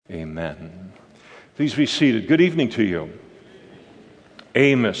Amen. Please be seated. Good evening to you.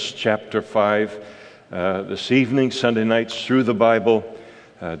 Amos chapter 5. This evening, Sunday nights through the Bible,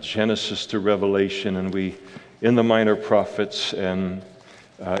 Genesis to Revelation, and we in the minor prophets and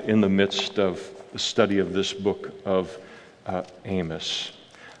in the midst of the study of this book of Amos.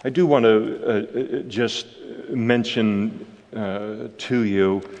 I do want to just mention to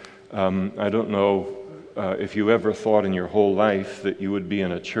you, I don't know if you ever thought in your whole life that you would be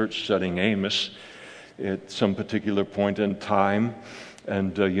in a church studying Amos at some particular point in time,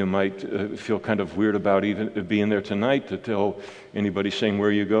 and you might feel kind of weird about even being there tonight to tell anybody saying, "Where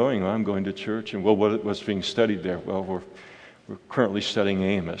are you going?" "Well, I'm going to church." And, "Well, what's being studied there?" "Well, we're currently studying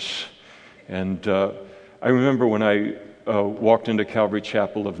Amos." And I remember when I walked into Calvary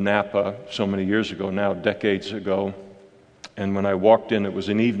Chapel of Napa so many years ago now, decades ago, and when I walked in, it was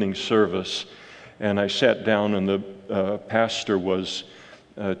an evening service, and I sat down, and the pastor was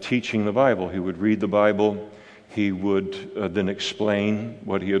teaching the Bible. He would read the Bible, he would then explain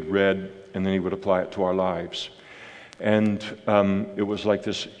what he had read, and then he would apply it to our lives. And it was like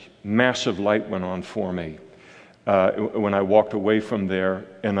this massive light went on for me when I walked away from there,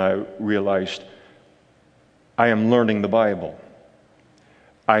 and I realized I am learning the Bible.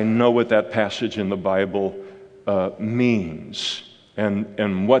 I know what that passage in the Bible means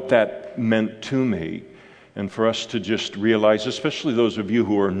and what that meant to me. And for us to just realize, especially those of you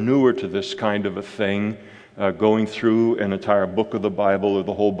who are newer to this kind of a thing, going through an entire book of the Bible or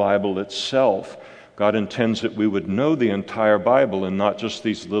the whole Bible itself, God intends that we would know the entire Bible and not just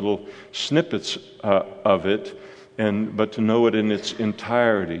these little snippets of it, but to know it in its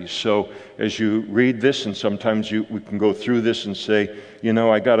entirety. So as you read this, and sometimes we can go through this and say,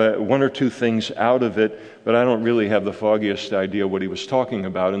 I got one or two things out of it, but I don't really have the foggiest idea what he was talking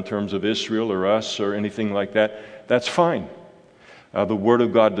about in terms of Israel or us or anything like that. That's fine. The Word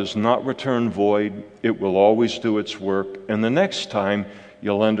of God does not return void. It will always do its work. And the next time,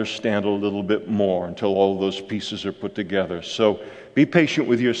 you'll understand a little bit more until all those pieces are put together. So be patient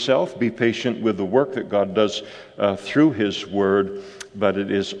with yourself. Be patient with the work that God does through His Word, but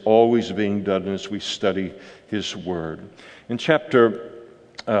it is always being done as we study His Word. In chapter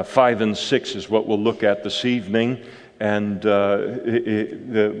 5 and 6 is what we'll look at this evening. And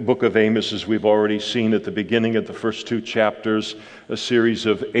the book of Amos, as we've already seen at the beginning of the first two chapters, a series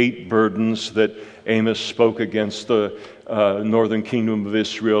of 8 burdens that Amos spoke against the northern kingdom of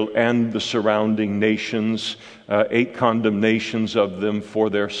Israel and the surrounding nations, 8 condemnations of them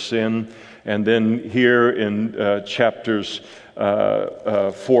for their sin. And then here in chapters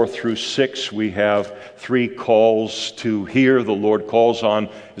 4 through 6, we have 3 calls to hear. The Lord calls on,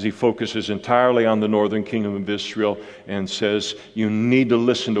 as He focuses entirely on the northern kingdom of Israel, and says, you need to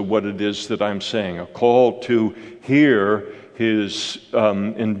listen to what it is that I'm saying. A call to hear His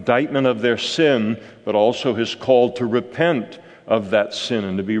indictment of their sin, but also His call to repent of that sin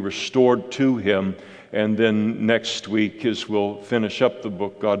and to be restored to Him. And then next week, as we'll finish up the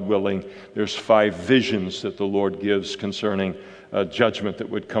book, God willing, there's 5 visions that the Lord gives concerning judgment that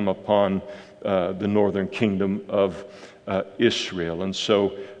would come upon the northern kingdom of Israel. And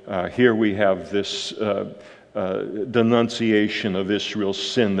so here we have this denunciation of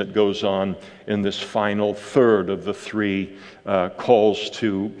Israel's sin that goes on in this final third of the 3 calls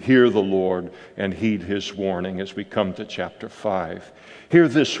to hear the Lord and heed His warning as we come to chapter 5. Hear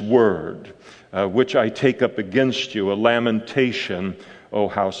this word, which I take up against you, a lamentation, O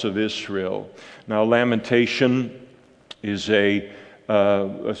house of Israel. Now, lamentation is a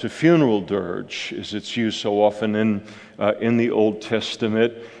funeral dirge, as it's used so often in the Old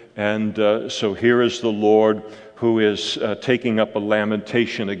Testament. And so here is the Lord who is taking up a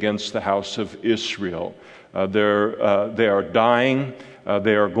lamentation against the house of Israel. They are dying.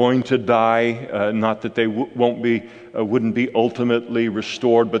 They are going to die. Not that they wouldn't be ultimately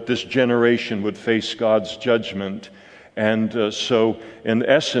restored, but this generation would face God's judgment. And so, in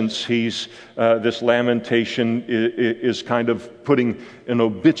essence, this lamentation is kind of putting an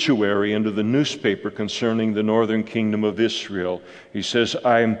obituary into the newspaper concerning the northern kingdom of Israel. He says,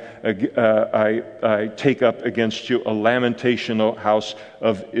 I take up against you a lamentation, O house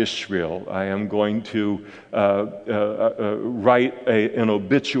of Israel. I am going to write an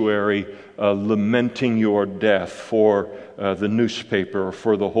obituary lamenting your death for the newspaper, or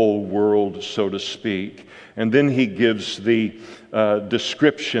for the whole world, so to speak. And then he gives the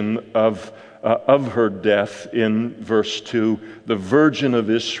description of her death in verse 2. The virgin of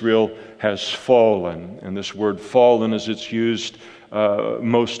Israel has fallen. And this word fallen, as it's used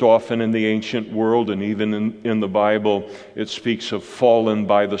Most often in the ancient world and even in the Bible, it speaks of fallen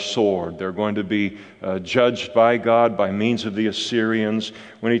by the sword. They're going to be judged by God by means of the Assyrians.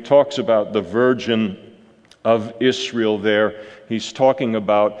 When he talks about the virgin of Israel there, he's talking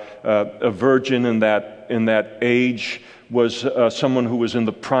about a virgin in that age was someone who was in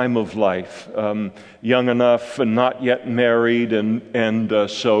the prime of life, young enough and not yet married,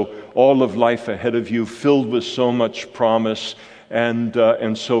 and so all of life ahead of you, filled with so much promise.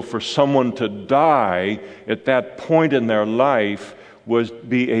 And so for someone to die at that point in their life would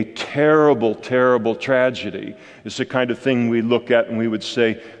be a terrible, terrible tragedy. It's the kind of thing we look at and we would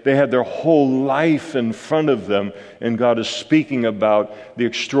say they had their whole life in front of them, and God is speaking about the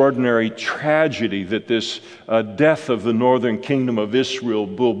extraordinary tragedy that this death of the northern kingdom of Israel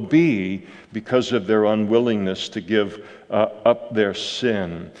will be because of their unwillingness to give up their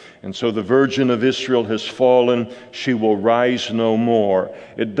sin. And so the virgin of Israel has fallen. She will rise no more.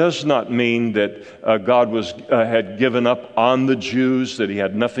 It does not mean that God had given up on the Jews, that he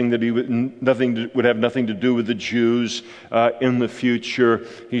had would have nothing to do with the Jews in the future.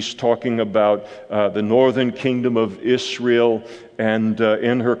 He's talking about the northern kingdom of Israel, and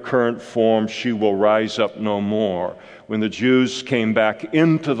in her current form, she will rise up no more. When the Jews came back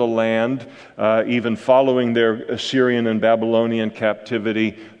into the land, even following their Assyrian and Babylonian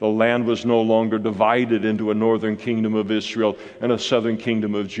captivity, the land was no longer divided into a northern kingdom of Israel and a southern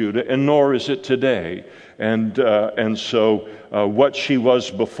kingdom of Judah, and nor is it today. And so what she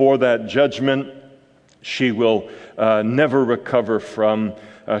was before that judgment, she will never recover from.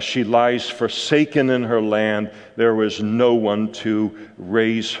 She lies forsaken in her land. There was no one to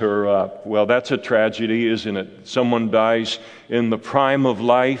raise her up. Well, that's a tragedy, isn't it? Someone dies in the prime of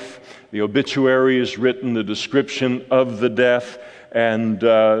life. The obituary is written, the description of the death, and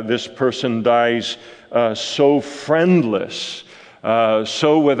this person dies so friendless,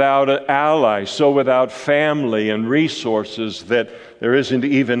 so without allies, so without family and resources that there isn't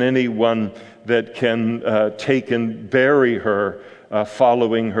even anyone that can take and bury her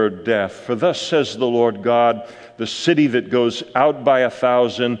following her death. For thus says the Lord God, the city that goes out by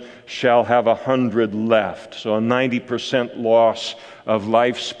 1,000 shall have 100 left. So a 90% loss of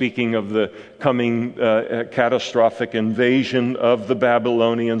life, speaking of the coming catastrophic invasion of the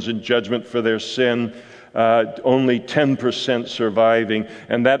Babylonians and judgment for their sin. Only 10% surviving,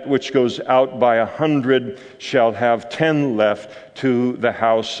 and that which goes out by 100 shall have 10 left to the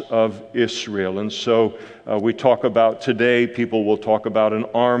house of Israel. And so we talk about today, people will talk about an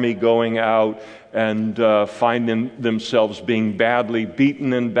army going out and finding themselves being badly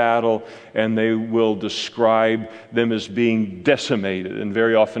beaten in battle, and they will describe them as being decimated. And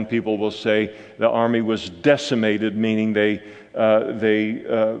very often people will say the army was decimated, meaning they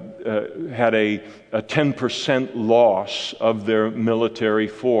had a 10% loss of their military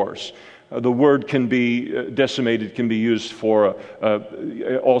force. The word can be decimated, can be used for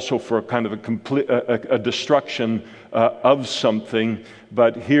also for a kind of a destruction of something.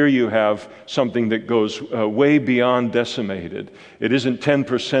 But here you have something that goes way beyond decimated. It isn't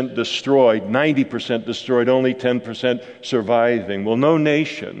 10% destroyed, 90% destroyed, only 10% surviving. Well, no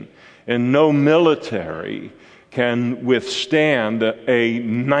nation and no military can withstand a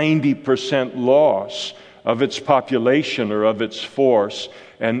 90% loss of its population or of its force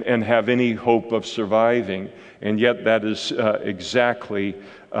and have any hope of surviving. And yet that is exactly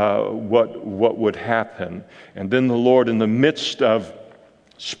what would happen. And then the Lord, in the midst of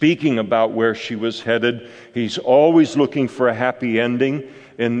speaking about where she was headed, He's always looking for a happy ending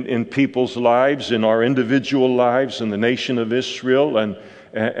in people's lives, in our individual lives, in the nation of Israel,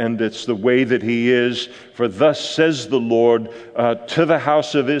 and it's the way that He is. For thus says the Lord to the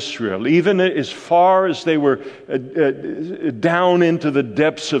house of Israel, even as far as they were down into the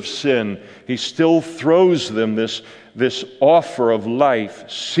depths of sin, He still throws them this offer of life.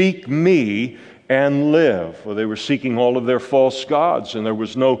 Seek me and live. Well, they were seeking all of their false gods, and there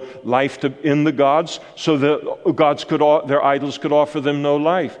was no life in the gods, so their idols could offer them no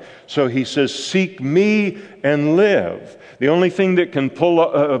life. So He says, seek me and live. The only thing that can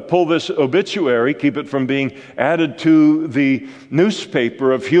pull this obituary, keep it from being added to the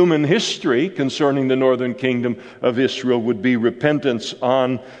newspaper of human history concerning the northern kingdom of Israel, would be repentance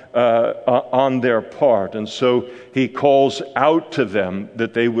on their part. And so He calls out to them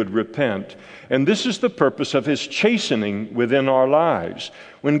that they would repent. And this is the purpose of His chastening within our lives.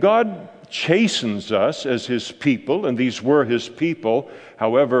 When God chastens us as His people, and these were His people,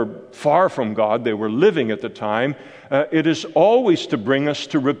 however far from God they were living at the time, it is always to bring us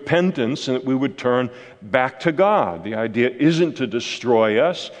to repentance and that we would turn back to God. The idea isn't to destroy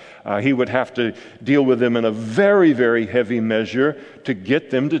us. He would have to deal with them in a very, very heavy measure to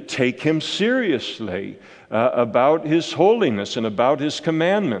get them to take Him seriously about His holiness and about His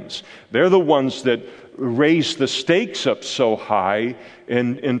commandments. They're the ones that raised the stakes up so high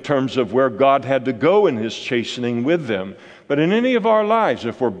in terms of where God had to go in His chastening with them. But in any of our lives,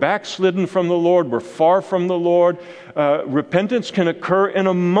 if we're backslidden from the Lord, we're far from the Lord, repentance can occur in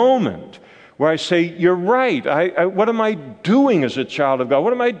a moment where I say, you're right, what am I doing as a child of God?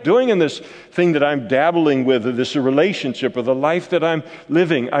 What am I doing in this thing that I'm dabbling with, or this relationship, or the life that I'm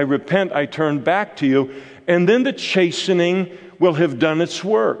living? I repent, I turn back to You, and then the chastening will have done its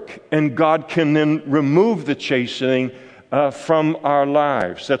work, and God can then remove the chastening from our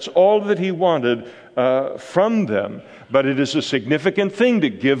lives. That's all that He wanted from them. But it is a significant thing to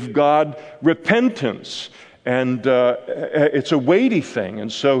give God repentance. And it's a weighty thing. And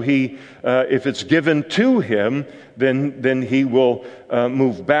so He, if it's given to Him, then He will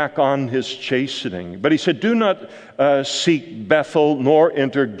move back on His chastening. But He said, do not seek Bethel nor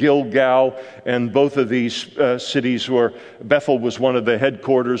enter Gilgal. And both of these cities were, Bethel was one of the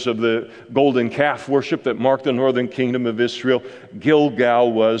headquarters of the golden calf worship that marked the northern kingdom of Israel.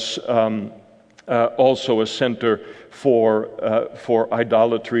 Gilgal was also a center for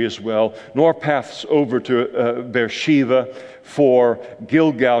idolatry as well. Nor paths over to Beersheba, for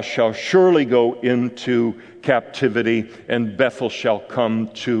Gilgal shall surely go into captivity, and Bethel shall come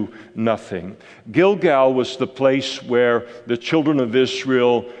to nothing. Gilgal was the place where the children of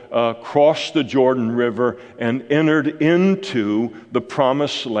Israel crossed the Jordan River and entered into the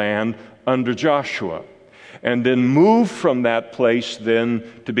promised land under Joshua, and then moved from that place then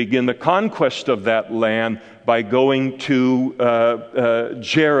to begin the conquest of that land by going to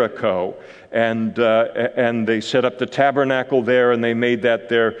Jericho. And they set up the tabernacle there, and they made that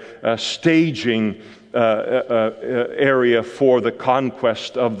their staging area for the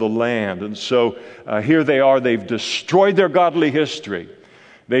conquest of the land. And so here they are, they've destroyed their godly history.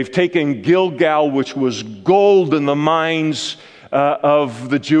 They've taken Gilgal, which was gold in the minds of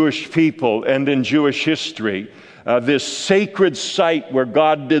the Jewish people and in Jewish history. This sacred site where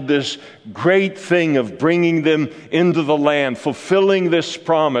God did this great thing of bringing them into the land, fulfilling this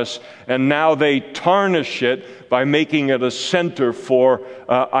promise, and now they tarnish it by making it a center for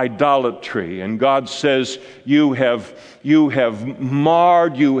idolatry. And God says, you have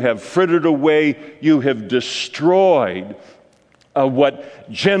marred, you have frittered away, you have destroyed what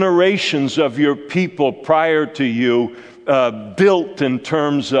generations of your people prior to you built in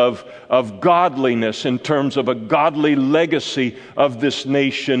terms of godliness, in terms of a godly legacy of this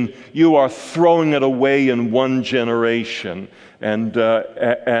nation. You are throwing it away in one generation and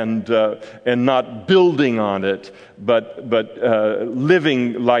not building on it, but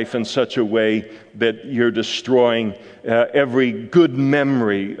living life in such a way that you're destroying every good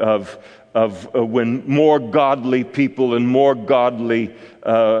memory of when more godly people and more godly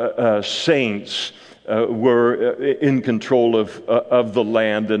saints were in control of the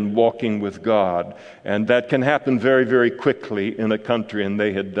land and walking with God. And that can happen very, very quickly in a country, and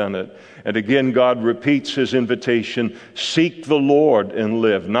they had done it. And again, God repeats His invitation, seek the Lord and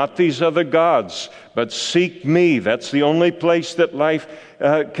live. Not these other gods, but seek me. That's the only place that life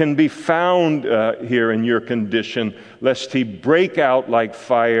can be found here in your condition, lest He break out like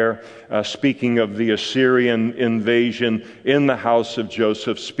fire, speaking of the Assyrian invasion in the house of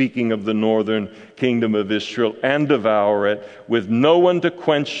Joseph, speaking of the northern kingdom of Israel, and devour it with no one to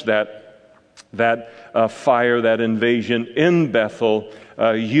quench that fire, that invasion in Bethel,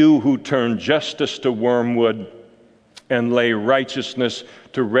 you who turn justice to wormwood and lay righteousness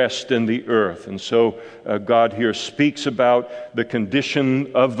to rest in the earth. And so God here speaks about the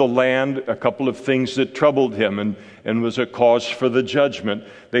condition of the land, a couple of things that troubled Him and was a cause for the judgment.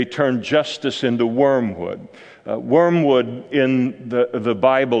 They turned justice into wormwood. Wormwood in the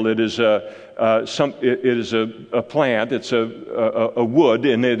Bible, it is a plant, it's a wood,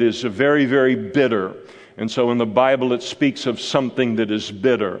 and it is a very, very bitter. And so in the Bible it speaks of something that is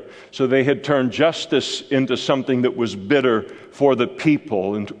bitter. So they had turned justice into something that was bitter for the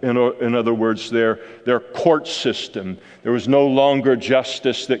people. In other words, their court system. There was no longer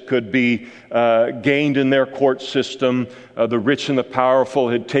justice that could be gained in their court system. The rich and the powerful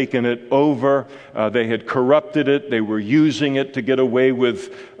had taken it over. They had corrupted it. They were using it to get away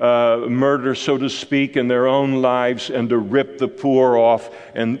with murder, so to speak, in their own lives and to rip the poor off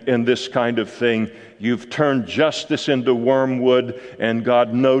and this kind of thing. You've turned justice into wormwood, and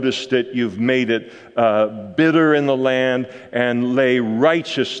God noticed it. You've made it bitter in the land, and lay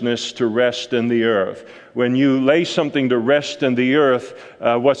righteousness to rest in the earth. When you lay something to rest in the earth,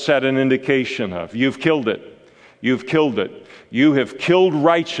 what's that an indication of? You've killed it. You've killed it. You have killed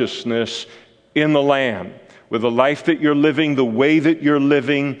righteousness in the land. With the life that you're living, the way that you're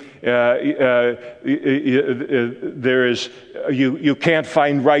living, you can't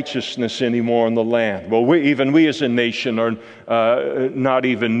find righteousness anymore in the land. Well, we as a nation are not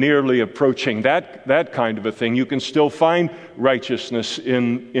even nearly approaching that kind of a thing. You can still find righteousness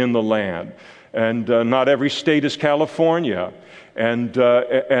in the land. And not every state is California. And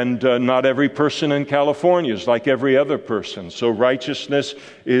not every person in California is like every other person. So righteousness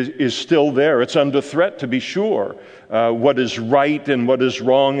is still there. It's under threat, to be sure. What is right and what is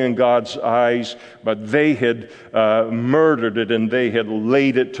wrong in God's eyes. But they had murdered it, and they had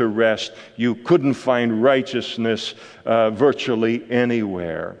laid it to rest. You couldn't find righteousness virtually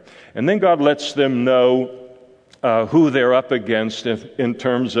anywhere. And then God lets them know who they're up against in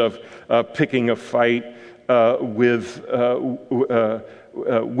terms of picking a fight with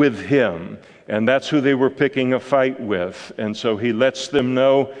him. And that's who they were picking a fight with. And so he lets them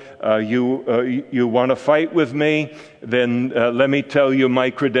know, you want to fight with me? Then let me tell you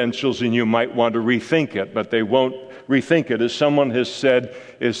my credentials, and you might want to rethink it. But they won't rethink it. As someone has said,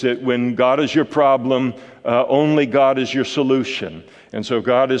 is that when God is your problem, only God is your solution. And so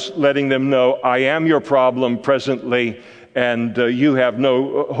God is letting them know, I am your problem presently, and you have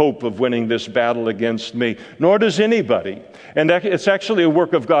no hope of winning this battle against me, nor does anybody. And it's actually a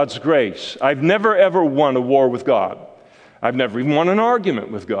work of God's grace. I've never, ever won a war with God. I've never even won an argument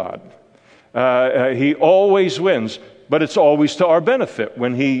with God. He always wins, but it's always to our benefit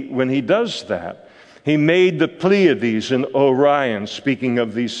when he does that. He made the Pleiades and Orion, speaking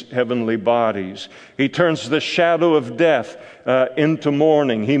of these heavenly bodies. He turns the shadow of death into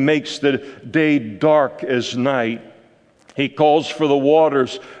morning. He makes the day dark as night. He calls for the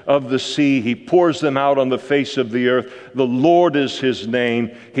waters of the sea. He pours them out on the face of the earth. The Lord is his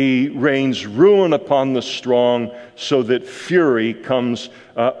name. He rains ruin upon the strong, so that fury comes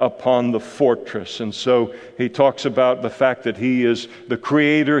upon the fortress. And so he talks about the fact that he is the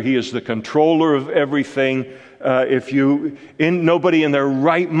creator. He is the controller of everything. Nobody in their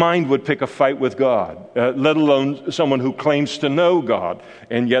right mind would pick a fight with God, let alone someone who claims to know God.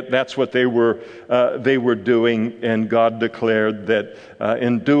 And yet that's what they were doing. And God declared that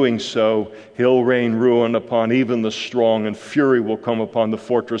in doing so, he'll rain ruin upon even the strong, and fury will come upon the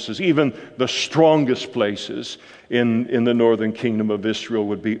fortresses. Even the strongest places in the northern kingdom of Israel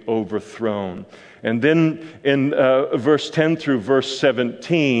would be overthrown. And then in verse 10 through verse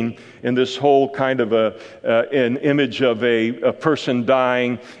 17, in this whole kind of an image of a person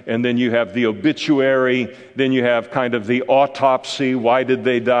dying, and then you have the obituary, then you have kind of the autopsy, why did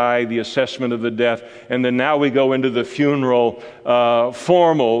they die, the assessment of the death, and then now we go into the funeral,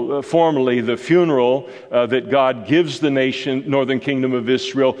 formally the funeral that God gives the nation, northern kingdom of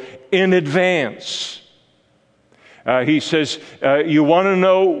Israel, in advance. He says, you want to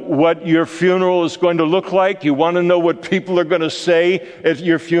know what your funeral is going to look like? You want to know what people are going to say at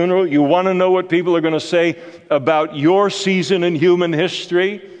your funeral? You want to know what people are going to say about your season in human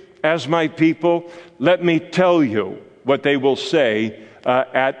history as my people? Let me tell you what they will say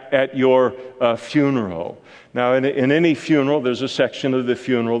at your funeral. Now, in any funeral, there's a section of the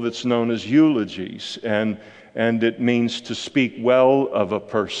funeral that's known as eulogies, and it means to speak well of a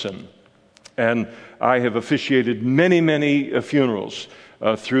person. And I have officiated many funerals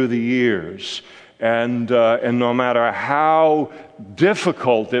through the years. And no matter how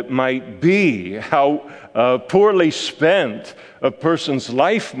difficult it might be, how poorly spent a person's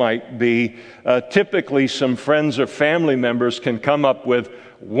life might be, typically some friends or family members can come up with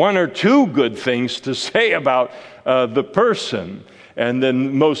one or two good things to say about the person. And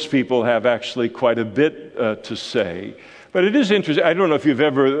then most people have actually quite a bit to say. But it is interesting. I don't know if you've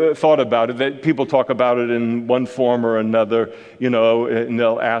ever thought about it, that people talk about it in one form or another, and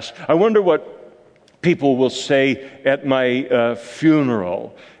they'll ask, I wonder what people will say at my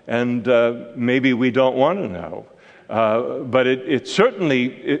funeral. And maybe we don't want to know. But it certainly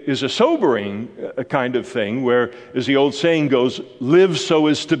is a sobering kind of thing where, as the old saying goes, live so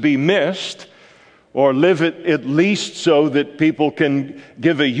as to be missed, or live it at least so that people can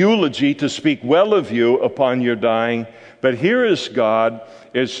give a eulogy to speak well of you upon your dying. But here is God,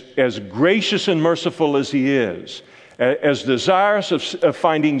 as gracious and merciful as he is, as desirous of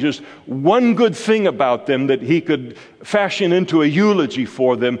finding just one good thing about them that he could fashion into a eulogy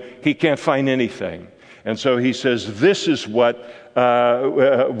for them. He can't find anything. And so he says, this is what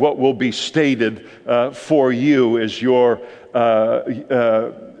what will be stated for you as your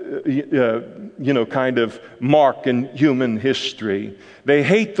kind of mark in human history. They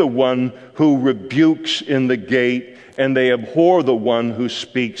hate the one who rebukes in the gate, and they abhor the one who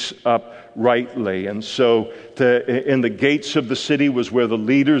speaks uprightly. And so in the gates of the city was where the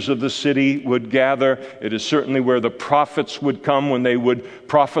leaders of the city would gather. It is certainly where the prophets would come when they would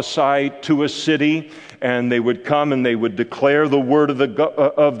prophesy to a city. And they would come and they would declare the word of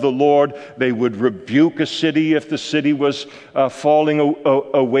the Lord. They would rebuke a city if the city was falling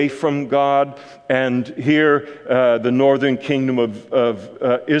away from God. And here, the northern kingdom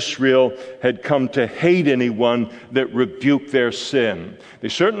of Israel had come to hate anyone that rebuked their sin. They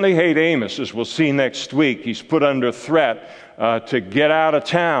certainly hate Amos, as we'll see next week. He's put under threat to get out of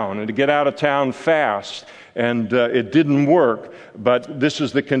town, and to get out of town fast. And it didn't work, but this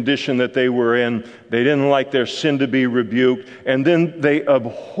is the condition that they were in. They didn't like their sin to be rebuked, and then they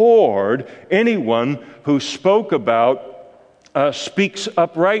abhorred anyone who speaks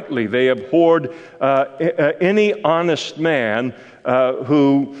uprightly. They abhorred any honest man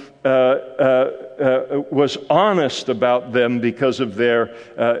who was honest about them because of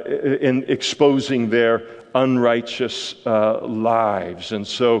in exposing their unrighteous lives. And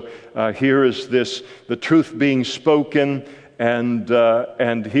so here is the truth being spoken,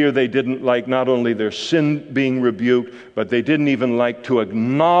 and here they didn't like not only their sin being rebuked, but they didn't even like to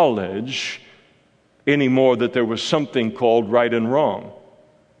acknowledge anymore that there was something called right and wrong,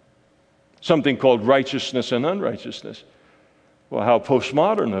 something called righteousness and unrighteousness. Well, how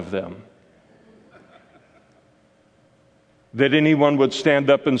postmodern of them. That anyone would stand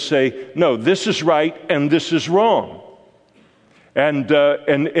up and say, no, this is right and this is wrong. And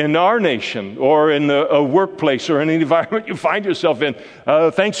in our nation or in a workplace or in any environment you find yourself in,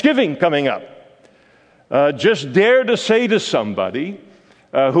 Thanksgiving coming up, just dare to say to somebody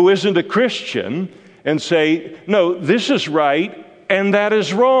who isn't a Christian and say, no, this is right and that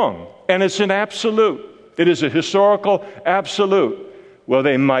is wrong. And it's an absolute. It is a historical absolute. Well,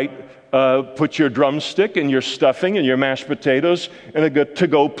 they might put your drumstick and your stuffing and your mashed potatoes in a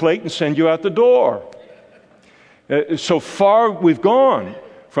to-go plate and send you out the door. So far we've gone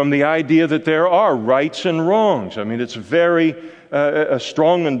from the idea that there are rights and wrongs. I mean, it's very a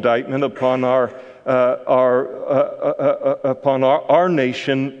strong indictment upon our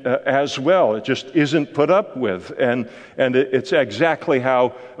nation as well. It just isn't put up with, and it's exactly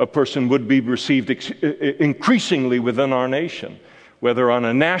how a person would be received increasingly within our nation, whether on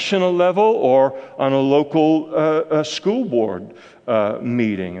a national level or on a local school board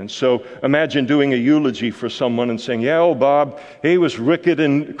meeting. And so imagine doing a eulogy for someone and saying, yeah, old Bob, he was wicked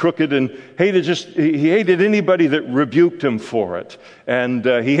and crooked and he hated anybody that rebuked him for it. And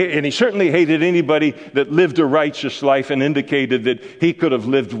he certainly hated anybody that lived a righteous life and indicated that he could have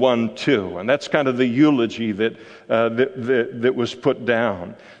lived one too. And that's kind of the eulogy that was put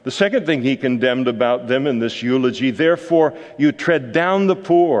down. The second thing he condemned about them in this eulogy, therefore you tread down the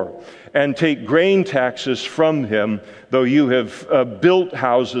poor and take grain taxes from him, though you have built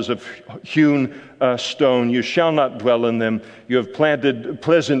houses of hewn stone, you shall not dwell in them. You have planted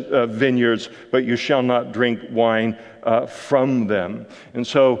pleasant vineyards, but you shall not drink wine from them. And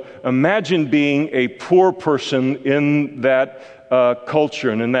so imagine being a poor person in that culture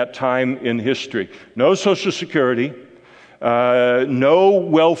and in that time in history. No Social Security, no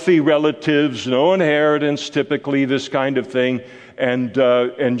wealthy relatives, no inheritance, typically this kind of thing. And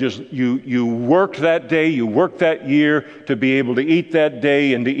just you worked that day, you worked that year to be able to eat that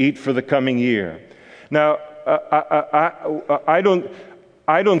day and to eat for the coming year. Now, I don't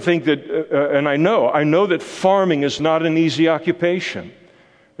think that, and I know that farming is not an easy occupation.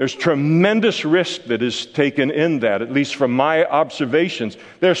 There's tremendous risk that is taken in that, at least from my observations.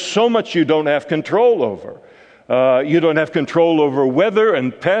 There's so much you don't have control over. You don't have control over weather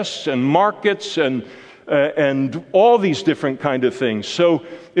and pests and markets and all these different kind of things. So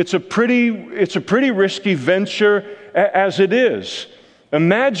it's a pretty risky venture as it is.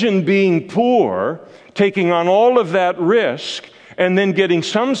 Imagine being poor, taking on all of that risk, and then getting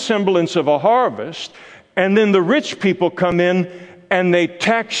some semblance of a harvest, and then the rich people come in and they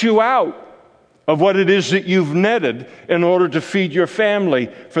tax you out of what it is that you've netted in order to feed your family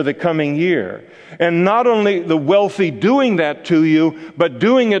for the coming year. And not only the wealthy doing that to you, but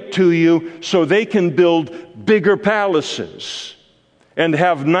doing it to you so they can build bigger palaces and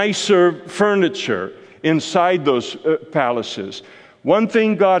have nicer furniture inside those palaces. One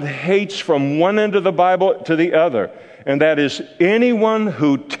thing God hates from one end of the Bible to the other, and that is anyone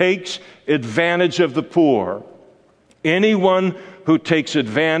who takes advantage of the poor. Anyone who takes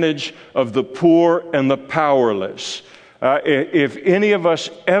advantage of the poor and the powerless. If any of us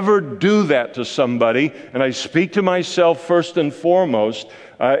ever do that to somebody, and I speak to myself first and foremost,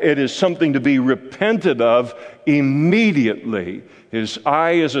 it is something to be repented of immediately. His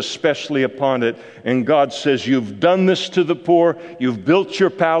eye is especially upon it. And God says, you've done this to the poor. You've built your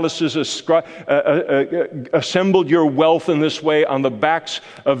palaces, assembled your wealth in this way on the backs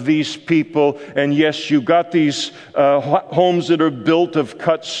of these people. And yes, you've got these homes that are built of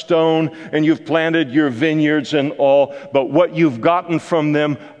cut stone, and you've planted your vineyards and all. But what you've gotten from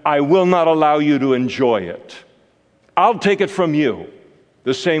them, I will not allow you to enjoy it. I'll take it from you,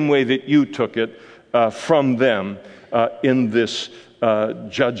 the same way that you took it from them in this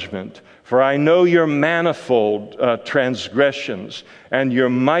judgment. For I know your manifold transgressions and your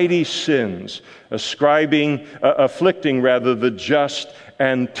mighty sins, afflicting the just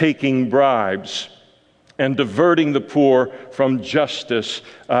and taking bribes, and diverting the poor from justice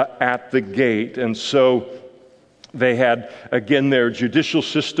at the gate. And so they had, again, their judicial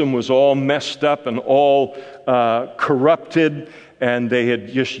system was all messed up and all corrupted, and they had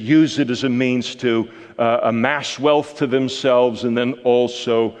just used it as a means to amass wealth to themselves, and then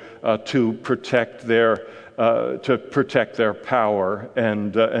also to protect their power,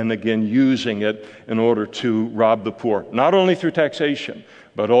 and again using it in order to rob the poor, not only through taxation,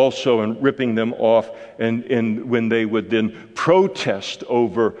 but also in ripping them off, and when they would then protest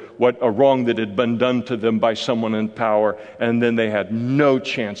over a wrong that had been done to them by someone in power, and then they had no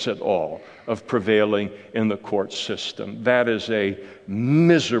chance at all of prevailing in the court system. That is a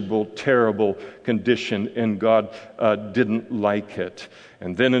miserable, terrible condition, and God didn't like it.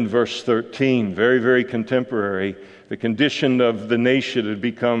 And then in verse 13, very, very contemporary, the condition of the nation had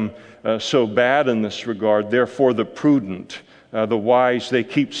become so bad in this regard. Therefore, the prudent, the wise, they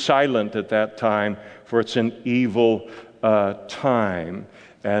keep silent at that time, for it's an evil time.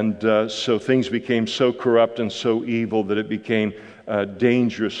 And so things became so corrupt and so evil that it became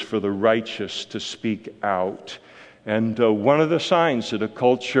dangerous for the righteous to speak out. And one of the signs that a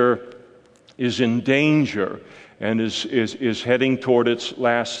culture is in danger and is heading toward its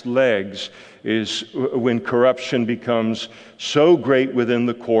last legs is when corruption becomes so great within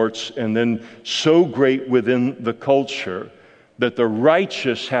the courts and then so great within the culture that the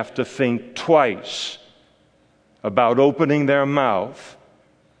righteous have to think twice about opening their mouth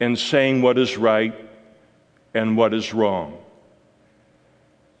and saying what is right and what is wrong.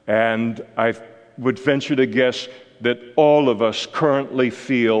 And I would venture to guess that all of us currently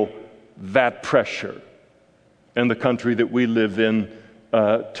feel that pressure in the country that we live in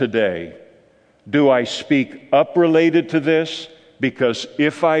today. Do I speak up related to this? Because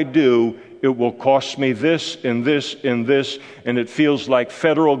if I do, it will cost me this and this and this, and it feels like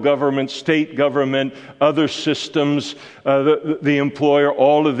federal government, state government, other systems, the employer,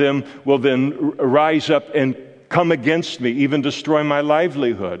 all of them will then rise up and come against me, even destroy my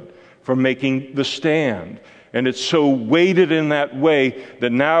livelihood for making the stand. And it's so weighted in that way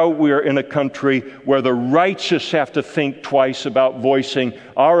that now we're in a country where the righteous have to think twice about voicing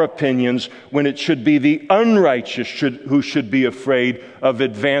our opinions, when it should be the unrighteous who should be afraid of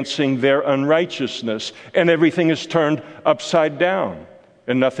advancing their unrighteousness. And everything is turned upside down,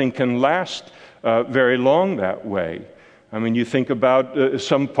 and nothing can last very long that way. I mean, you think about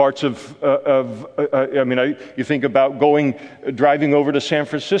some parts you think about driving over to San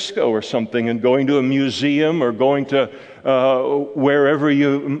Francisco or something and going to a museum or going to wherever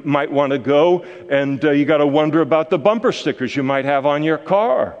you might want to go, and you got to wonder about the bumper stickers you might have on your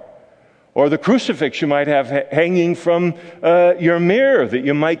car, or the crucifix you might have hanging from your mirror that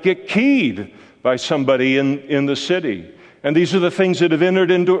you might get keyed by somebody in the city. And these are the things that have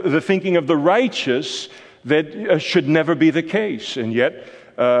entered into the thinking of the righteous that should never be the case. And yet,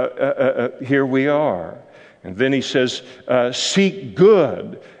 here we are. And then he says, seek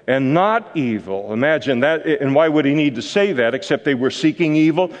good and not evil. Imagine that. And why would he need to say that except they were seeking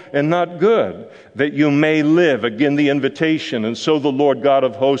evil and not good, that you may live? Again, the invitation. And so the Lord God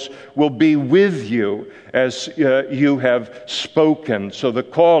of hosts will be with you as you have spoken. So the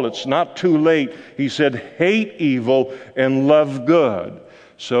call, it's not too late. He said, hate evil and love good.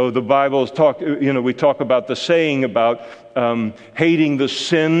 So the Bible we talk about the saying about hating the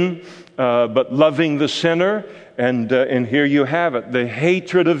sin, but loving the sinner. And here you have it, the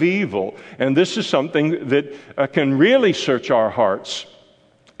hatred of evil. And this is something that can really search our hearts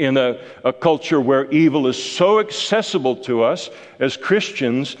in a culture where evil is so accessible to us as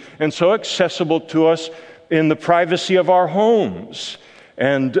Christians and so accessible to us in the privacy of our homes.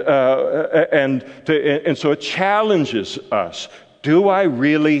 And so it challenges us. Do I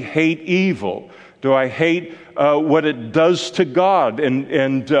really hate evil? Do I hate what it does to God and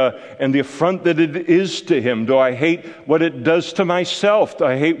the affront that it is to Him? Do I hate what it does to myself? Do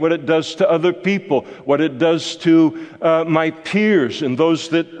I hate what it does to other people? What it does to my peers and those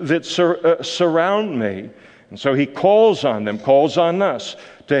that surround me? And so He calls on them, calls on us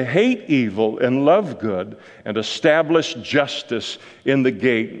to hate evil and love good and establish justice in the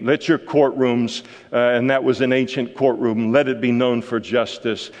gate. Let your courtrooms, and that was an ancient courtroom, let it be known for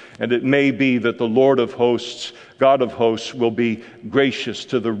justice. And it may be that the Lord of hosts, God of hosts, will be gracious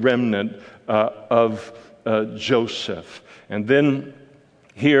to the remnant of Joseph. And then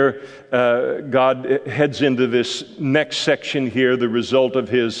here, God heads into this next section here. The result of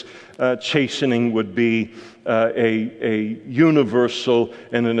His chastening would be a universal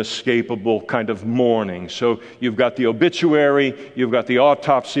and an inescapable kind of mourning. So you've got the obituary, you've got the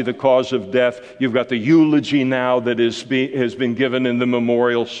autopsy, the cause of death, you've got the eulogy now that has been given in the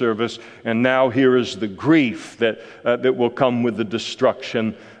memorial service, and now here is the grief that will come with the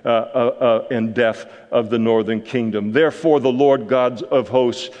destruction and death of the northern kingdom. Therefore, the Lord God of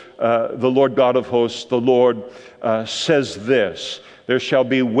hosts, the Lord says this: there shall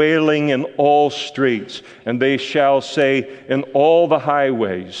be wailing in all streets, and they shall say in all the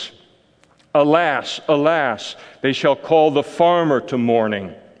highways, alas, alas, they shall call the farmer to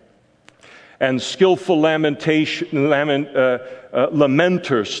mourning, and skillful lamenters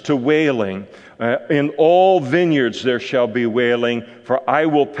to wailing. In all vineyards there shall be wailing, for I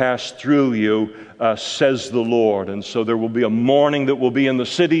will pass through you, says the Lord. And so there will be a mourning that will be in the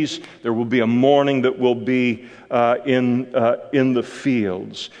cities. There will be a mourning that will be in the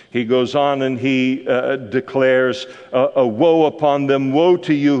fields. He goes on and he declares a woe upon them. Woe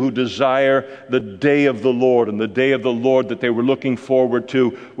to you who desire the day of the Lord. And the day of the Lord that they were looking forward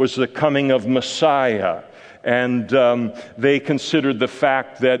to was the coming of Messiah. And they considered the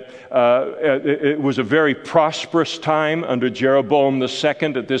fact that it was a very prosperous time under Jeroboam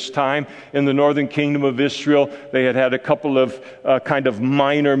II at this time in the northern kingdom of Israel. They had had a couple of kind of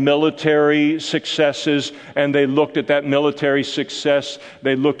minor military successes, and they looked at that military success,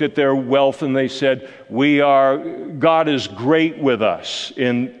 they looked at their wealth, and they said, God is great with us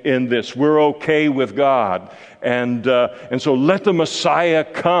in this. We're okay with God. And so let the Messiah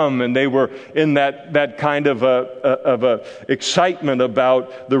come. And they were in that kind of a excitement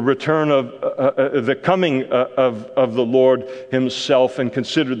about the return of the coming of the Lord Himself, and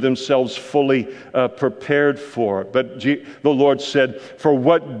considered themselves fully prepared for it. But the Lord said, "For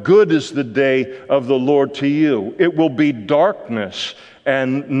what good is the day of the Lord to you? It will be darkness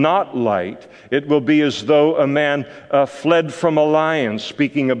and not light. It will be as though a man fled from a lion,"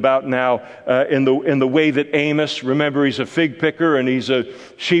 speaking about now in the way that Amos, remember he's a fig picker and he's a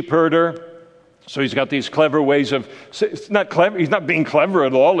sheep herder, so he's got these clever ways of, it's not clever, he's not being clever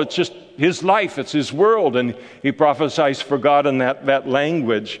at all, it's just his life, it's his world, and he prophesies for God in that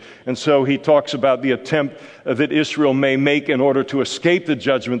language. And so he talks about the attempt that Israel may make in order to escape the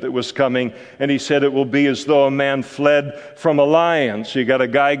judgment that was coming, and he said it will be as though a man fled from a lion. So you got a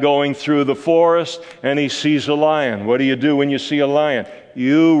guy going through the forest and he sees a lion. What do you do when you see a lion?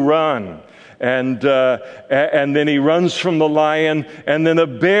 You run. And then he runs from the lion, and then a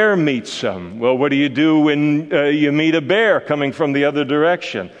bear meets him. Well, what do you do when you meet a bear coming from the other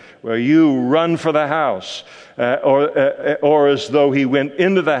direction? Well, you run for the house. Or as though he went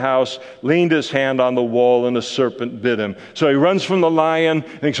into the house, leaned his hand on the wall, and a serpent bit him. So he runs from the lion,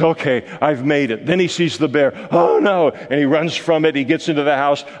 thinks, okay, I've made it. Then he sees the bear. Oh, no. And he runs from it. He gets into the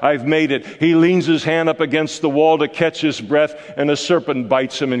house. I've made it. He leans his hand up against the wall to catch his breath, and a serpent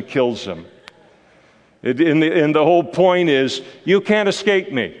bites him and kills him. And the whole point is, you can't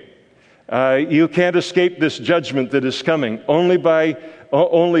escape me. You can't escape this judgment that is coming. Only by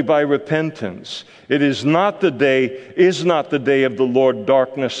repentance. It is not the day of the Lord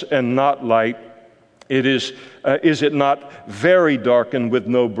darkness and not light. Is it not very darkened with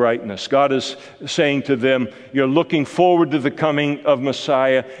no brightness? God is saying to them, you're looking forward to the coming of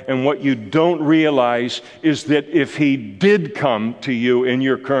Messiah, and what you don't realize is that if He did come to you in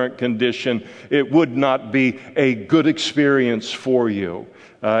your current condition, it would not be a good experience for you.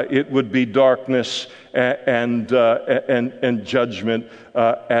 It would be darkness and judgment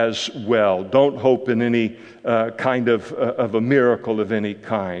as well. Don't hope in any kind of a miracle of any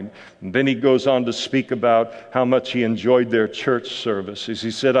kind. And then he goes on to speak about how much he enjoyed their church services. He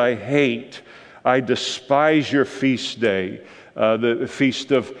said, I despise your feast day. the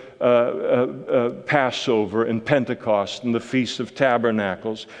feast of Passover and Pentecost and the Feast of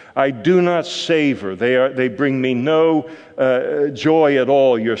Tabernacles. I do not savor. They bring me no joy at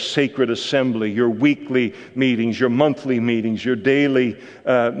all, your sacred assembly, your weekly meetings, your monthly meetings, your daily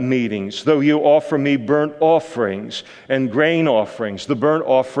meetings. Though you offer me burnt offerings and grain offerings. The burnt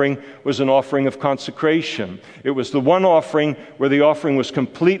offering was an offering of consecration. It was the one offering where the offering was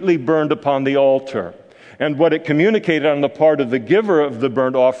completely burned upon the altar. And what it communicated on the part of the giver of the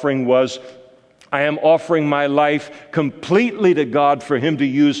burnt offering was, I am offering my life completely to God for Him to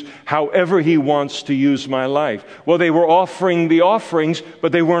use however He wants to use my life. Well, they were offering the offerings,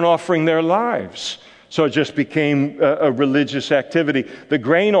 but they weren't offering their lives. So it just became a religious activity. The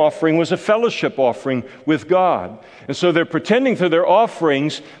grain offering was a fellowship offering with God. And so they're pretending through their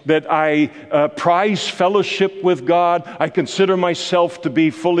offerings that I prize fellowship with God. I consider myself to be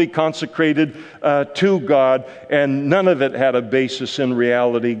fully consecrated to God. And none of it had a basis in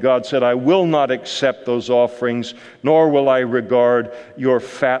reality. God said, I will not accept those offerings, nor will I regard your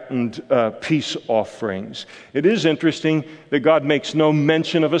fattened peace offerings. It is interesting that God makes no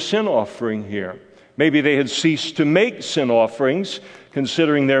mention of a sin offering here. Maybe they had ceased to make sin offerings,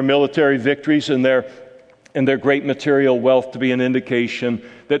 considering their military victories and their great material wealth to be an indication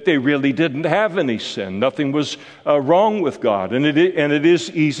that they really didn't have any sin. Nothing was wrong with God. And it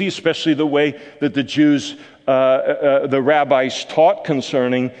is easy, especially the way that the Jews, the rabbis taught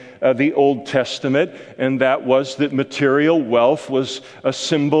concerning the Old Testament, and that was that material wealth was a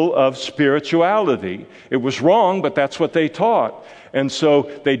symbol of spirituality. It was wrong, but that's what they taught. And so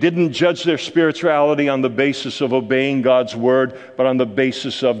they didn't judge their spirituality on the basis of obeying God's word, but on the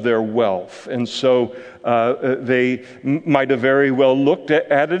basis of their wealth. And so they might have very well looked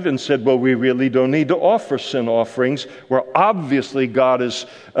at it and said, well, we really don't need to offer sin offerings, where obviously God is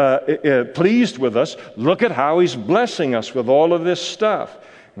pleased with us. Look at how He's blessing us with all of this stuff.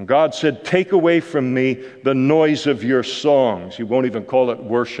 And God said, take away from me the noise of your songs. He won't even call it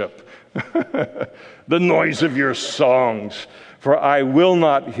worship. The noise of your songs. For I will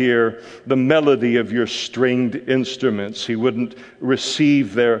not hear the melody of your stringed instruments. He wouldn't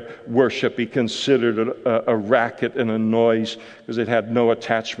receive their worship. He considered it a racket and a noise because it had no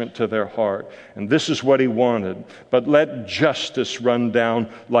attachment to their heart. And this is what he wanted. But let justice run down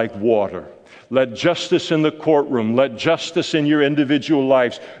like water. Let justice in the courtroom. Let justice in your individual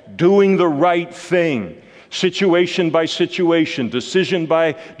lives. Doing the right thing. Situation by situation, decision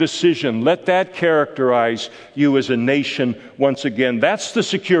by decision. Let that characterize you as a nation once again. That's the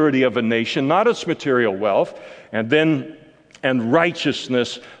security of a nation, not its material wealth. And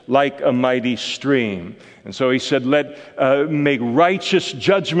righteousness like a mighty stream. And so he said, make righteous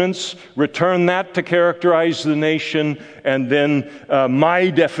judgments, return that to characterize the nation, and then my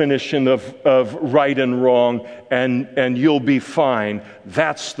definition of right and wrong, and you'll be fine.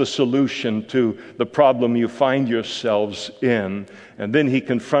 That's the solution to the problem you find yourselves in. And then he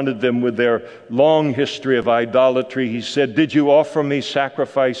confronted them with their long history of idolatry. He said, did you offer me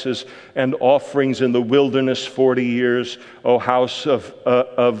sacrifices and offerings in the wilderness 40 years, O house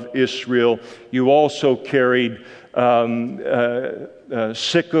of Israel? You also carried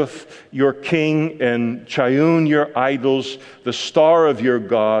Sikkuth, your king, and Chiun, your idols, the star of your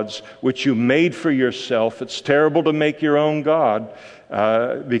gods, which you made for yourself. It's terrible to make your own God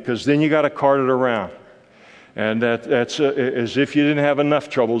because then you got to cart it around. And that's as if you didn't have enough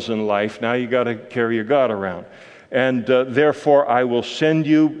troubles in life. Now you got to carry your God around. And therefore I will send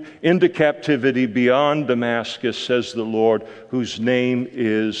you into captivity beyond Damascus, says the Lord, whose name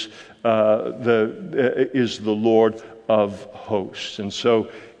is the Lord of hosts. And so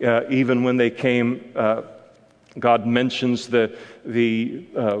even when they came, God mentions the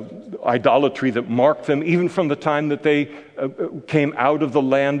idolatry that marked them, even from the time that they came out of the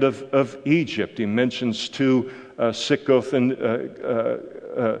land of Egypt. He mentions two, Sikkuth and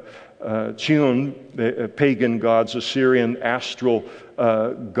Chiun, the pagan gods, Assyrian astral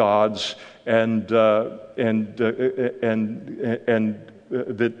gods, and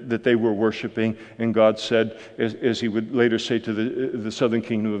that they were worshiping. And God said, as he would later say to the southern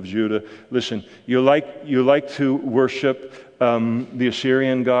kingdom of Judah, listen, you like to worship the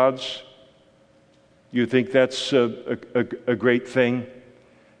Assyrian gods? You think that's a great thing?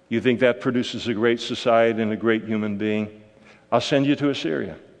 You think that produces a great society and a great human being? I'll send you to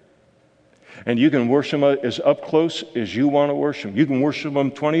Assyria. And you can worship them as up close as you want to worship them. You can worship them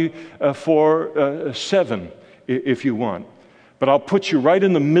 24/7 if you want. But I'll put you right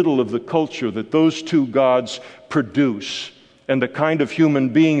in the middle of the culture that those two gods produce and the kind of human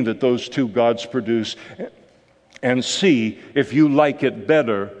being that those two gods produce, and see if you like it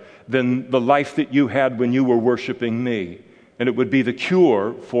better than the life that you had when you were worshiping me. and it would be the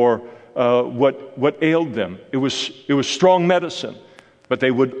cure for what ailed them. It was strong medicine, but they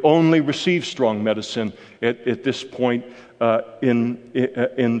would only receive strong medicine at this point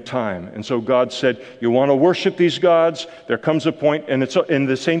in time. And so God said, you want to worship these gods? There comes a point, and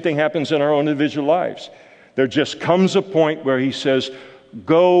the same thing happens in our own individual lives. There just comes a point where he says,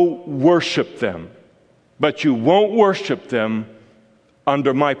 go worship them, but you won't worship them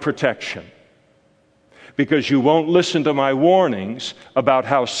under my protection, because you won't listen to my warnings about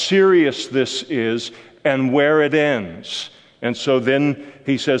how serious this is and where it ends. And so then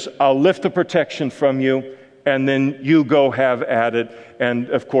he says, I'll lift the protection from you, and then you go have at it. And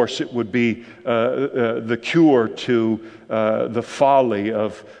of course it would be the cure to the folly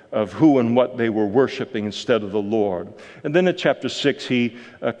of who and what they were worshiping instead of the Lord. And then in chapter 6 he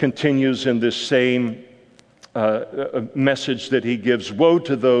continues in this same message that he gives. Woe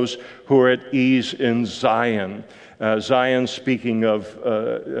to those who are at ease in Zion. Zion speaking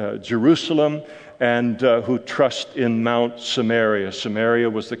of Jerusalem, and who trust in Mount Samaria. Samaria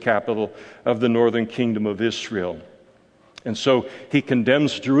was the capital of the northern kingdom of Israel. And so he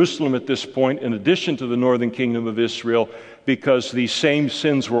condemns Jerusalem at this point, in addition to the northern kingdom of Israel, because these same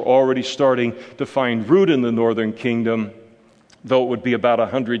sins were already starting to find root in the northern kingdom, though it would be about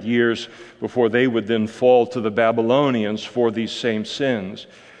 100 years before they would then fall to the Babylonians for these same sins.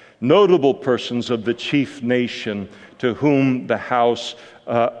 Notable persons of the chief nation to whom the house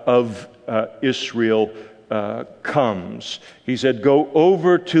of Israel comes. He said, go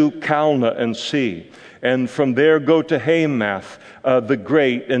over to Calneh and see, and from there go to Hamath the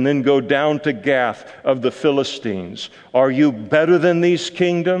great, and then go down to Gath of the Philistines. Are you better than these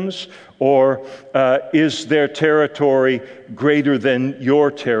kingdoms, or is their territory greater than your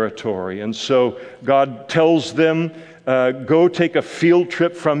territory? And so God tells them, go take a field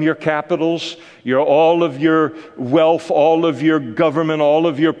trip from your capitals. All of your wealth, all of your government, all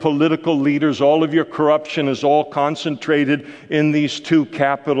of your political leaders, all of your corruption is all concentrated in these two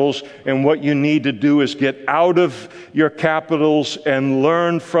capitals. And what you need to do is get out of your capitals and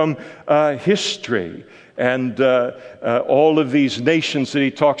learn from history. And all of these nations that he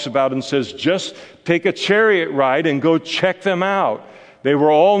talks about and says, just take a chariot ride and go check them out. They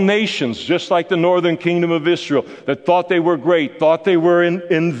were all nations, just like the northern kingdom of Israel, that thought they were great, thought they were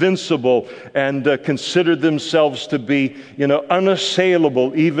invincible, and considered themselves to be,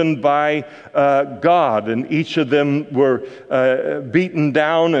 unassailable even by God. And each of them were beaten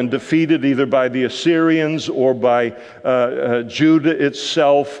down and defeated either by the Assyrians or by Judah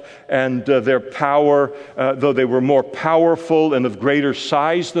itself. And their power, though they were more powerful and of greater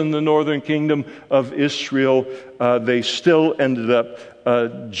size than the northern kingdom of Israel, they still ended up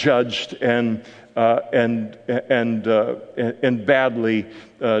judged and badly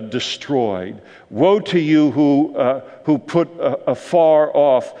destroyed. Woe to you who put afar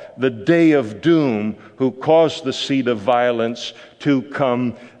off the day of doom, who caused the seed of violence to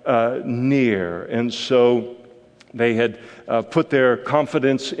come near. And so they had put their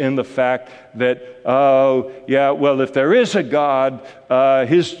confidence in the fact that, if there is a God,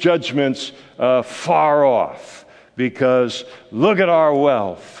 his judgment's far off. Because look at our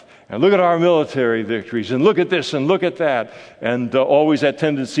wealth, and look at our military victories, and look at this, and look at that. And always that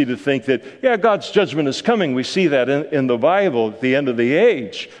tendency to think that, God's judgment is coming. We see that in the Bible at the end of the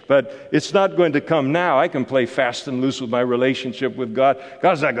age. But it's not going to come now. I can play fast and loose with my relationship with God.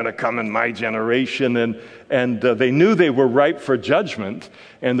 God's not going to come in my generation. And they knew they were ripe for judgment.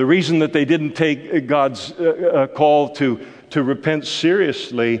 And the reason that they didn't take God's call to repent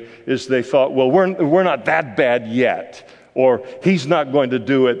seriously is they thought, well, we're not that bad yet, or he's not going to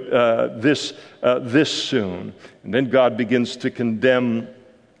do it this soon. And then God begins to condemn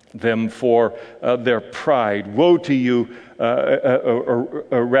them for their pride. Woe to you, or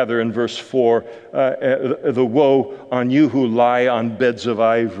rather in verse 4, the woe on you who lie on beds of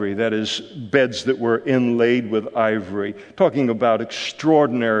ivory, that is, beds that were inlaid with ivory, talking about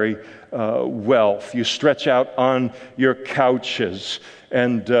extraordinary wealth. You stretch out on your couches.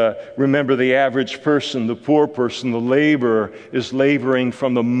 And remember, the average person, the poor person, the laborer is laboring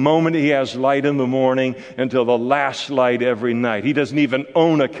from the moment he has light in the morning until the last light every night. He doesn't even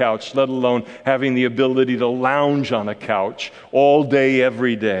own a couch, let alone having the ability to lounge on a couch all day,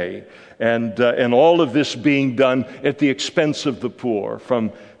 every day. And all of this being done at the expense of the poor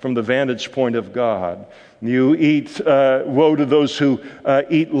from the vantage point of God. You eat, woe to those who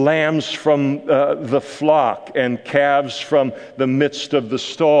eat lambs from the flock and calves from the midst of the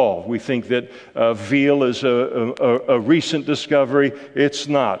stall. We think that veal is a recent discovery. It's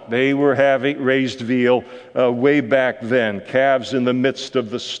not. They were having raised veal way back then, calves in the midst of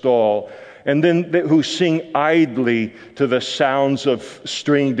the stall. and then who sing idly to the sounds of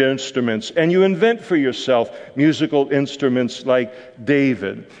stringed instruments. And you invent for yourself musical instruments like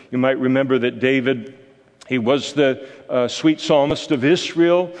David. You might remember that David, he was the sweet psalmist of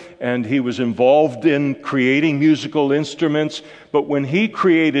Israel, and he was involved in creating musical instruments. But when he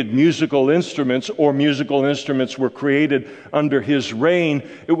created musical instruments, or musical instruments were created under his reign,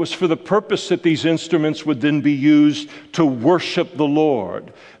 it was for the purpose that these instruments would then be used to worship the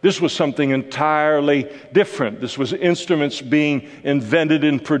Lord. This was something entirely different. This was instruments being invented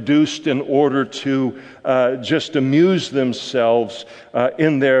and produced in order to just amuse themselves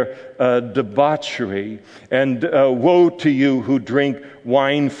in their debauchery. And woe to you who drink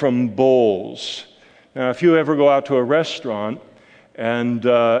wine from bowls. Now, if you ever go out to a restaurant and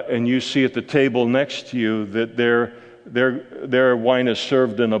you see at the table next to you that their wine is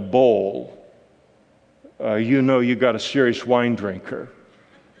served in a bowl, you know you got a serious wine drinker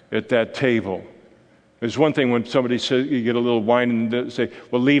at that table. There's one thing when somebody says, you get a little wine and they say,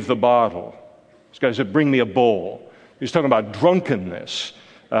 well, leave the bottle. This guy said, bring me a bowl. He's talking about drunkenness.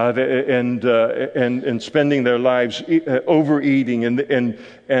 And spending their lives overeating and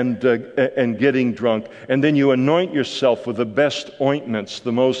getting drunk. And then you anoint yourself with the best ointments,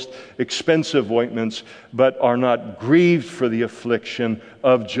 the most expensive ointments, but are not grieved for the affliction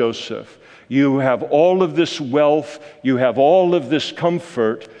of Joseph. You have all of this wealth, you have all of this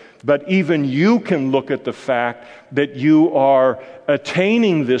comfort, but even you can look at the fact that you are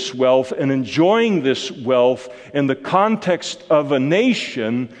attaining this wealth and enjoying this wealth in the context of a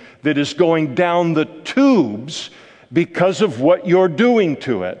nation that is going down the tubes because of what you're doing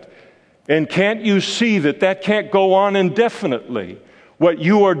to it. And can't you see that can't go on indefinitely? What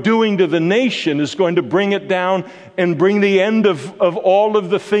you are doing to the nation is going to bring it down and bring the end of all of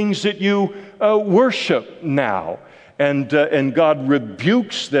the things that you worship now. And God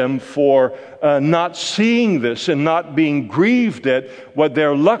rebukes them for not seeing this and not being grieved at what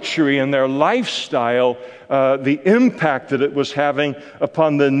their luxury and their lifestyle, the impact that it was having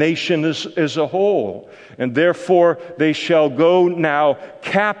upon the nation as a whole. And therefore they shall go now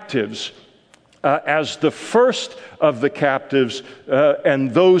captives as the first of the captives,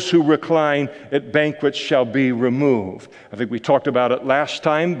 and those who recline at banquets shall be removed. I think we talked about it last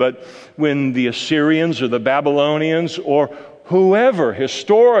time, but when the Assyrians or the Babylonians or whoever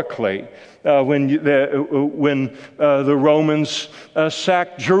historically, when the Romans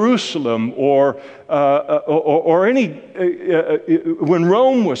sacked Jerusalem or when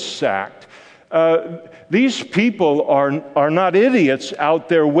Rome was sacked, these people are not idiots out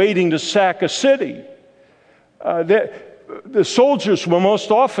there waiting to sack a city. The soldiers were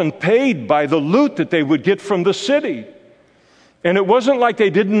most often paid by the loot that they would get from the city. And it wasn't like they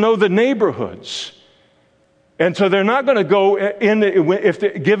didn't know the neighborhoods. And so they're not going to go in if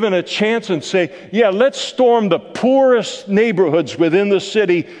they're given a chance and say, yeah, let's storm the poorest neighborhoods within the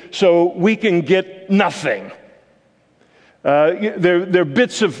city so we can get nothing. They're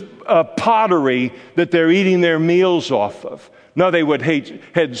bits of pottery that they're eating their meals off of. No, they would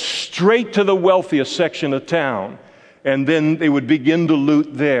head straight to the wealthiest section of town, and then they would begin to loot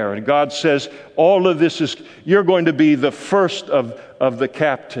there. And God says, all of this you're going to be the first of the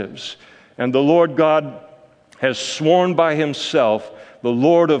captives. And the Lord God has sworn by himself, the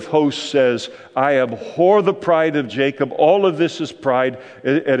Lord of hosts says, I abhor the pride of Jacob. All of this is pride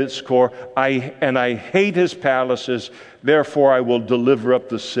at its core. I hate his palaces. Therefore I will deliver up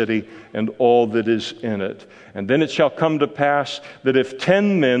the city and all that is in it. And then it shall come to pass that if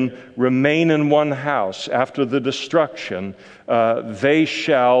 10 men remain in one house after the destruction, they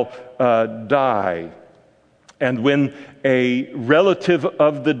shall die. And when a relative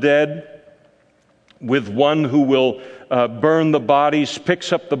of the dead, with one who will burn the bodies,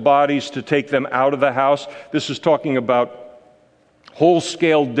 picks up the bodies to take them out of the house. This is talking about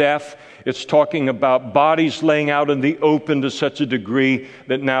whole-scale death. It's talking about bodies laying out in the open to such a degree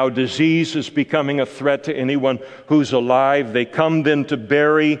that now disease is becoming a threat to anyone who's alive. They come then to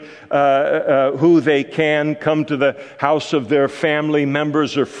bury who they can, come to the house of their family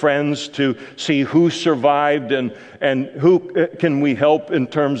members or friends to see who survived and who can we help in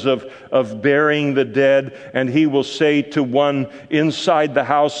terms of burying the dead. And he will say to one inside the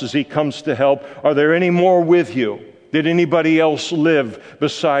house as he comes to help, are there any more with you? Did anybody else live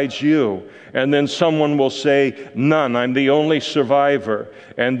besides you? And then someone will say, none, I'm the only survivor.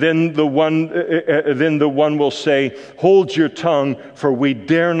 And then the one will say, hold your tongue, for we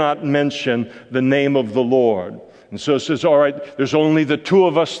dare not mention the name of the Lord. And so it says, all right, there's only the two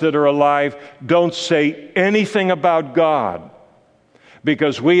of us that are alive. Don't say anything about God,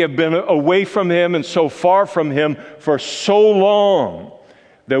 because we have been away from him and so far from him for so long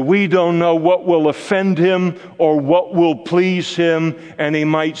that we don't know what will offend him or what will please him, and he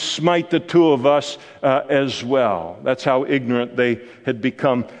might smite the two of us as well. That's how ignorant they had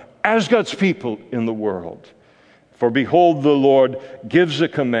become as God's people in the world. For behold, the Lord gives a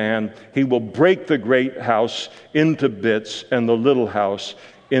command. He will break the great house into bits and the little house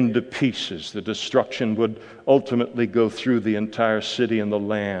into pieces. The destruction would ultimately go through the entire city and the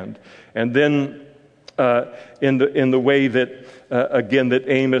land. And then in the way that, again, that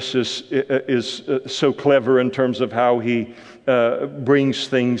Amos is so clever in terms of how he brings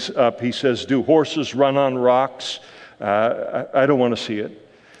things up. He says, do horses run on rocks? I don't want to see it.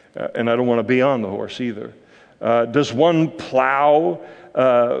 And I don't want to be on the horse either. Does one plow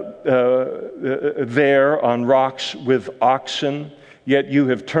there on rocks with oxen? Yet you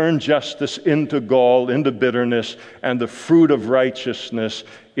have turned justice into gall, into bitterness, and the fruit of righteousness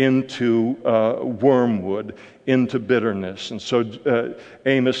into wormwood, into bitterness. And so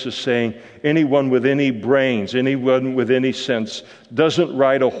Amos is saying, anyone with any brains, anyone with any sense, doesn't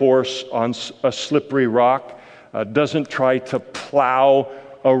ride a horse on a slippery rock, doesn't try to plow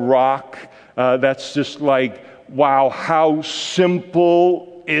a rock. That's just like, wow, how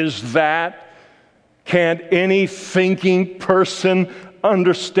simple is that? Can't any thinking person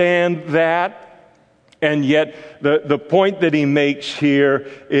understand that? And yet, the point that he makes here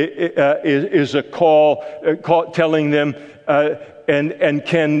is a call telling them, and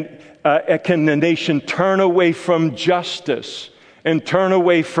can the nation turn away from justice and turn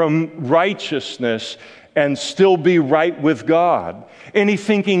away from righteousness and still be right with God? Any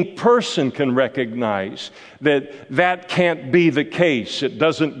thinking person can recognize that that can't be the case. It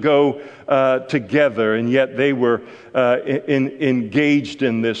doesn't go together, and yet they were engaged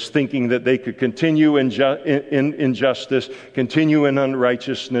in this, thinking that they could continue in injustice, continue in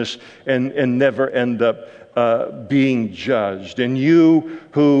unrighteousness, and never end up being judged. And you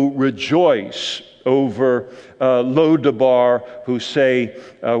who rejoice over Lodabar, who say,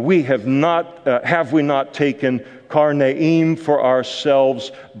 have we not taken Karnaim for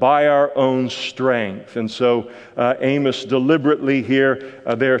ourselves by our own strength? And so Amos deliberately here,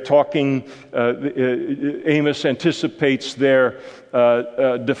 they're talking, Amos anticipates their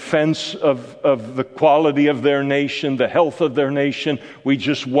defense of the quality of their nation, the health of their nation. We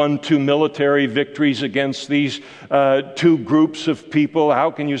just won 2 military victories against these 2 groups of people.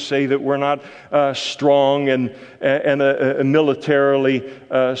 How can you say that we're not strong and militarily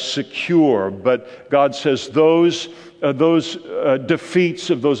secure? But God says those defeats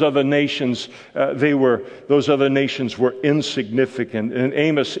of those other nations, those other nations were insignificant. And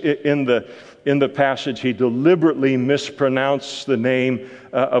Amos, in the passage, he deliberately mispronounced the name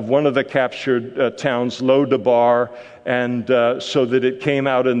of one of the captured towns, Lodabar, and so that it came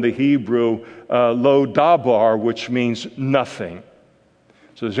out in the Hebrew, Lo-Dabar, which means nothing.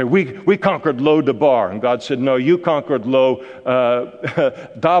 So they say, we conquered Lo-Dabar. And God said, no, you conquered Lo-Dabar.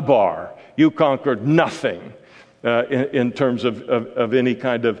 You conquered nothing. In terms of any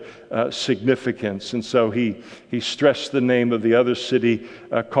kind of significance. And so he stressed the name of the other city,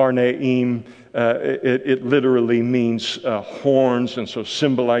 Karnaim. It literally means horns, and so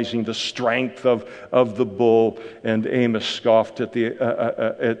symbolizing the strength of the bull. And Amos scoffed at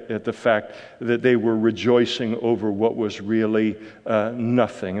the fact that they were rejoicing over what was really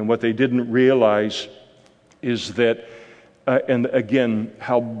nothing. And what they didn't realize is that and again,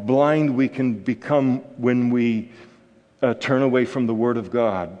 how blind we can become when we turn away from the Word of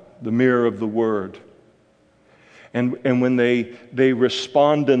God, the mirror of the Word. And when they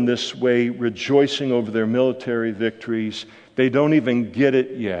respond in this way, rejoicing over their military victories, they don't even get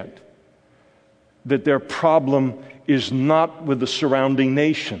it yet, that their problem is not with the surrounding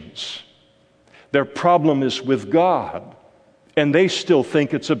nations. Their problem is with God. And they still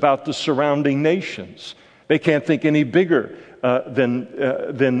think it's about the surrounding nations. They can't think any bigger than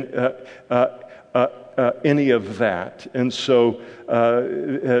any of that. And so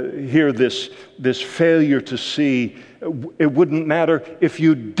here this failure to see, it wouldn't matter if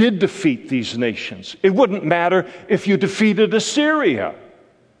you did defeat these nations. It wouldn't matter if you defeated Assyria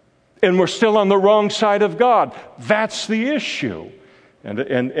and we're still on the wrong side of God. That's the issue.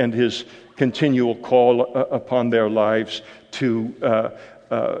 And his continual call upon their lives to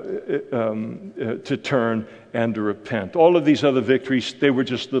turn and to repent. All of these other victories, they were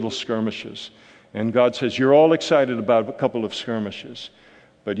just little skirmishes. And God says, you're all excited about a couple of skirmishes,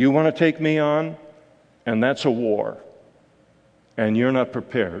 but you want to take me on, and that's a war. And you're not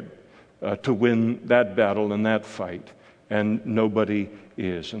prepared to win that battle and that fight, and nobody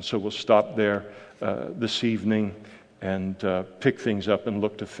is. And so we'll stop there this evening and pick things up and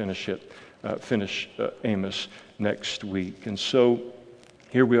look to finish Amos next week. And so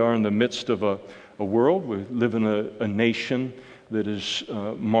Here we are in the midst of a world. We live in a nation that is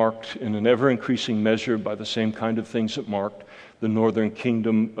marked in an ever-increasing measure by the same kind of things that marked the northern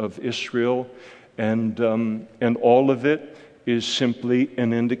kingdom of Israel. And all of it is simply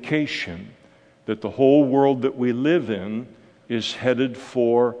an indication that the whole world that we live in is headed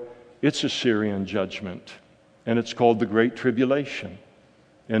for its Assyrian judgment. And it's called the Great Tribulation,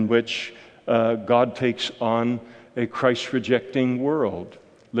 in which God takes on a Christ-rejecting world,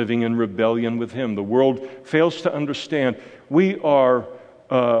 living in rebellion with Him. The world fails to understand we are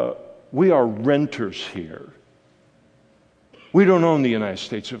renters here. We don't own the United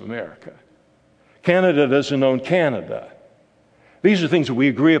States of America. Canada doesn't own Canada. These are things that we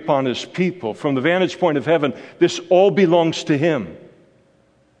agree upon as people. From the vantage point of heaven, this all belongs to Him.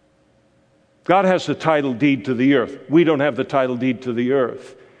 God has the title deed to the earth. We don't have the title deed to the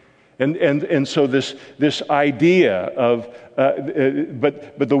earth. And so this idea of,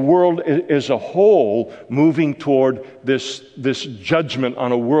 but the world as a whole moving toward this judgment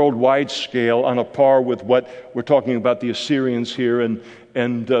on a worldwide scale, on a par with what we're talking about the Assyrians here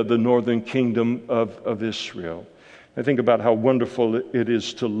and the northern kingdom of Israel. I think about how wonderful it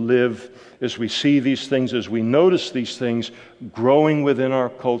is to live as we see these things, as we notice these things growing within our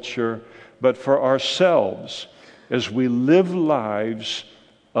culture, but for ourselves, as we live lives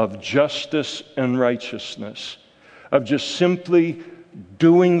of justice and righteousness, of just simply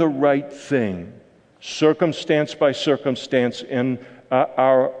doing the right thing, circumstance by circumstance in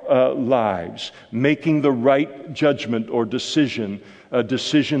our lives, making the right judgment or decision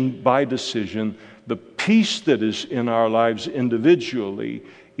by decision, the peace that is in our lives individually,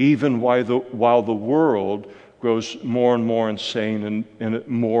 even while the world grows more and more insane and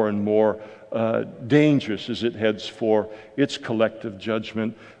more and more dangerous as it heads for its collective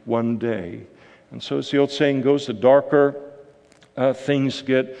judgment one day. And so as the old saying goes, the darker things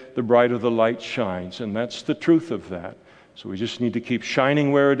get, the brighter the light shines. And that's the truth of that. So we just need to keep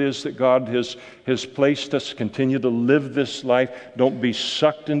shining where it is that God has placed us, continue to live this life. Don't be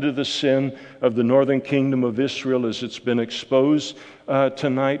sucked into the sin of the northern kingdom of Israel as it's been exposed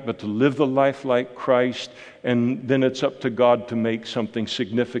tonight, but to live the life like Christ. And then it's up to God to make something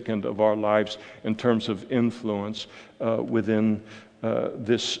significant of our lives in terms of influence within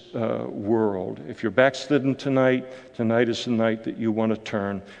this world. If you're backslidden tonight is the night that you want to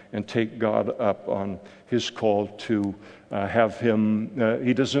turn and take God up on His call to have Him.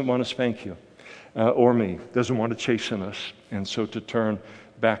 He doesn't want to spank you or me, doesn't want to chasten us, and so to turn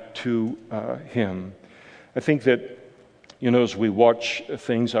back to Him. I think that, as we watch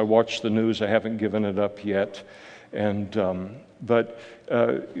things, I watch the news, I haven't given it up yet, but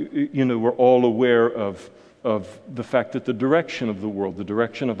we're all aware of the fact that the direction of the world, the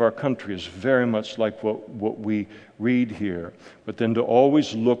direction of our country is very much like what we read here. But then to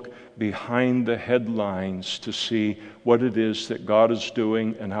always look behind the headlines to see what it is that God is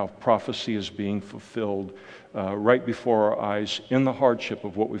doing and how prophecy is being fulfilled right before our eyes in the hardship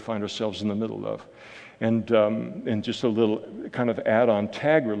of what we find ourselves in the middle of. And just a little kind of add-on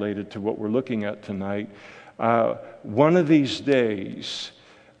tag related to what we're looking at tonight. One of these days,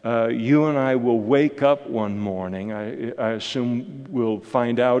 you and I will wake up one morning. I assume we'll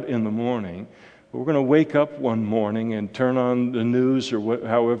find out in the morning. But we're going to wake up one morning and turn on the news or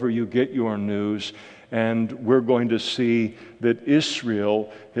however you get your news, and we're going to see that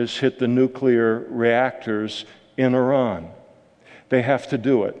Israel has hit the nuclear reactors in Iran. They have to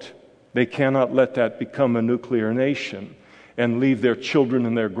do it. They cannot let that become a nuclear nation and leave their children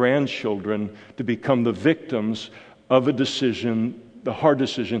and their grandchildren to become the victims of a decision, the hard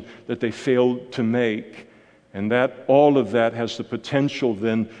decision that they failed to make. And that all of that has the potential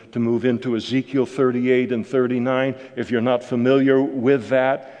then to move into Ezekiel 38 and 39. If you're not familiar with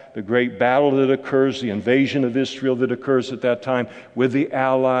that, the great battle that occurs, the invasion of Israel that occurs at that time with the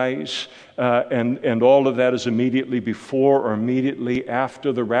allies, and all of that is immediately before or immediately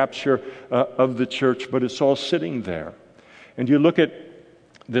after the rapture of the church, but it's all sitting there. And you look at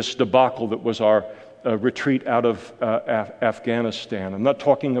this debacle that was our retreat out of Afghanistan. I'm not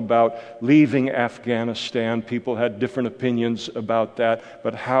talking about leaving Afghanistan. People had different opinions about that,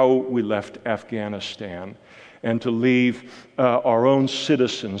 but how we left Afghanistan. And to leave our own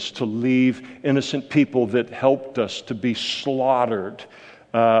citizens, to leave innocent people that helped us to be slaughtered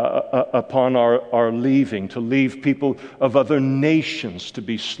upon our leaving, to leave people of other nations to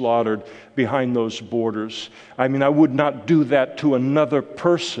be slaughtered behind those borders. I mean, I would not do that to another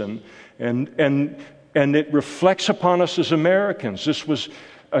person. And it reflects upon us as Americans. This was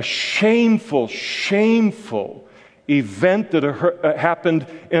a shameful, shameful event that happened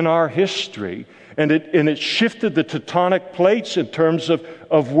in our history. And it shifted the tectonic plates in terms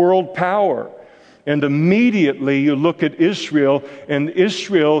of world power. And immediately you look at Israel, and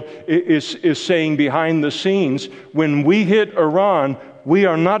Israel is saying behind the scenes, when we hit Iran, we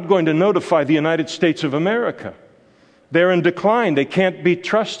are not going to notify the United States of America. They're in decline. They can't be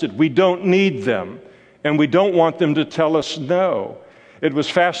trusted. We don't need them. And we don't want them to tell us no. It was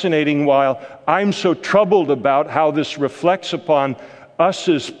fascinating. While I'm so troubled about how this reflects upon us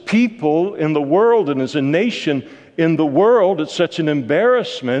as people in the world and as a nation in the world, it's such an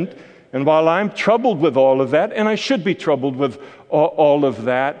embarrassment. And while I'm troubled with all of that, and I should be troubled with all of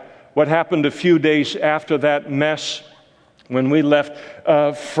that, what happened a few days after that mess when we left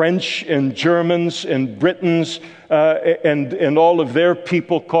French and Germans and Britons and all of their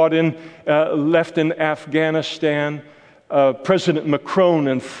people left in Afghanistan, President Macron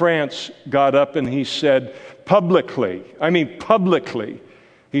in France got up and he said publicly,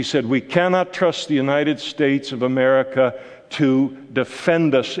 he said, we cannot trust the United States of America to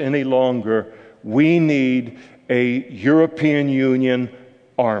defend us any longer. We need a European Union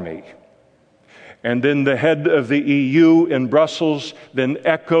army. And then the head of the EU in Brussels then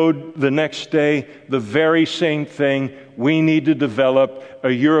echoed the next day the very same thing. We need to develop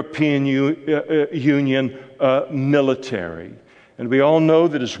a European Union military. And we all know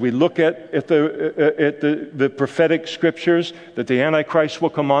that as we look at the prophetic scriptures, that the Antichrist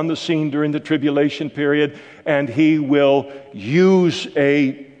will come on the scene during the tribulation period, and he will use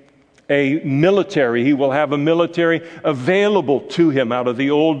a military. He will have a military available to him out of the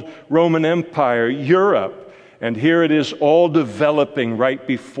old Roman Empire, Europe. And here it is all developing right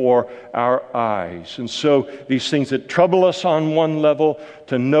before our eyes. And so these things that trouble us on one level,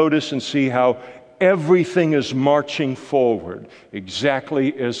 to notice and see how everything is marching forward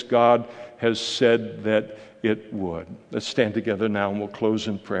exactly as God has said that it would. Let's stand together now and we'll close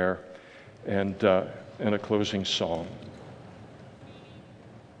in prayer and a closing psalm.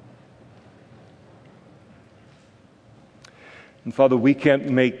 And Father, we can't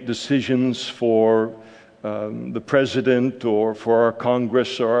make decisions for the president or for our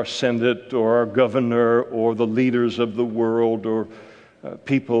Congress or our Senate or our governor or the leaders of the world or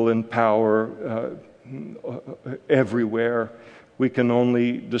people in power everywhere. We can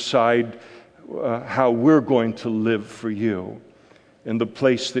only decide how we're going to live for you in the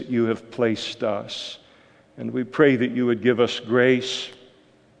place that you have placed us. And we pray that you would give us grace,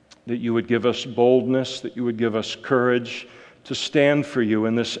 that you would give us boldness, that you would give us courage to stand for you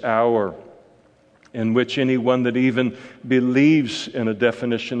in this hour in which anyone that even believes in a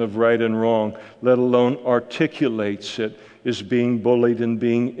definition of right and wrong, let alone articulates it, is being bullied and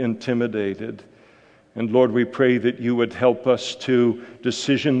being intimidated. And Lord, we pray that you would help us to,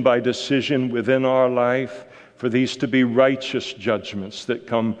 decision by decision within our life, for these to be righteous judgments that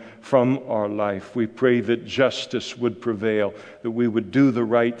come from our life. We pray that justice would prevail, that we would do the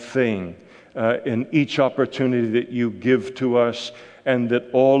right thing in each opportunity that you give to us, and that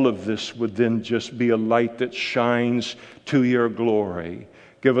all of this would then just be a light that shines to your glory.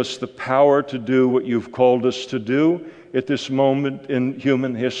 Give us the power to do what you've called us to do at this moment in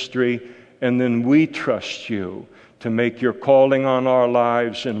human history, and then we trust you to make your calling on our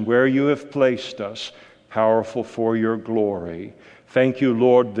lives and where you have placed us powerful for your glory. Thank you,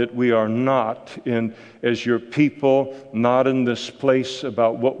 Lord, that we are not as your people, not in this place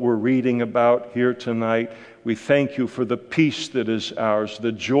about what we're reading about here tonight. We thank you for the peace that is ours,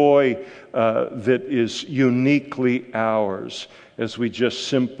 the joy that is uniquely ours, as we just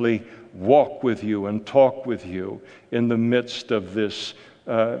simply walk with you and talk with you in the midst of this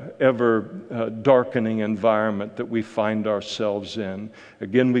ever darkening environment that we find ourselves in.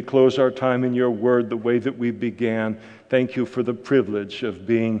 Again, we close our time in your word the way that we began. Thank you for the privilege of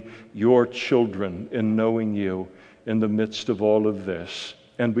being your children in knowing you in the midst of all of this.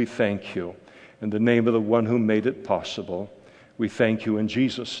 And we thank you. In the name of the one who made it possible, we thank you in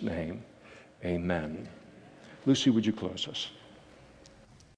Jesus' name. Amen. Lucy, would you close us?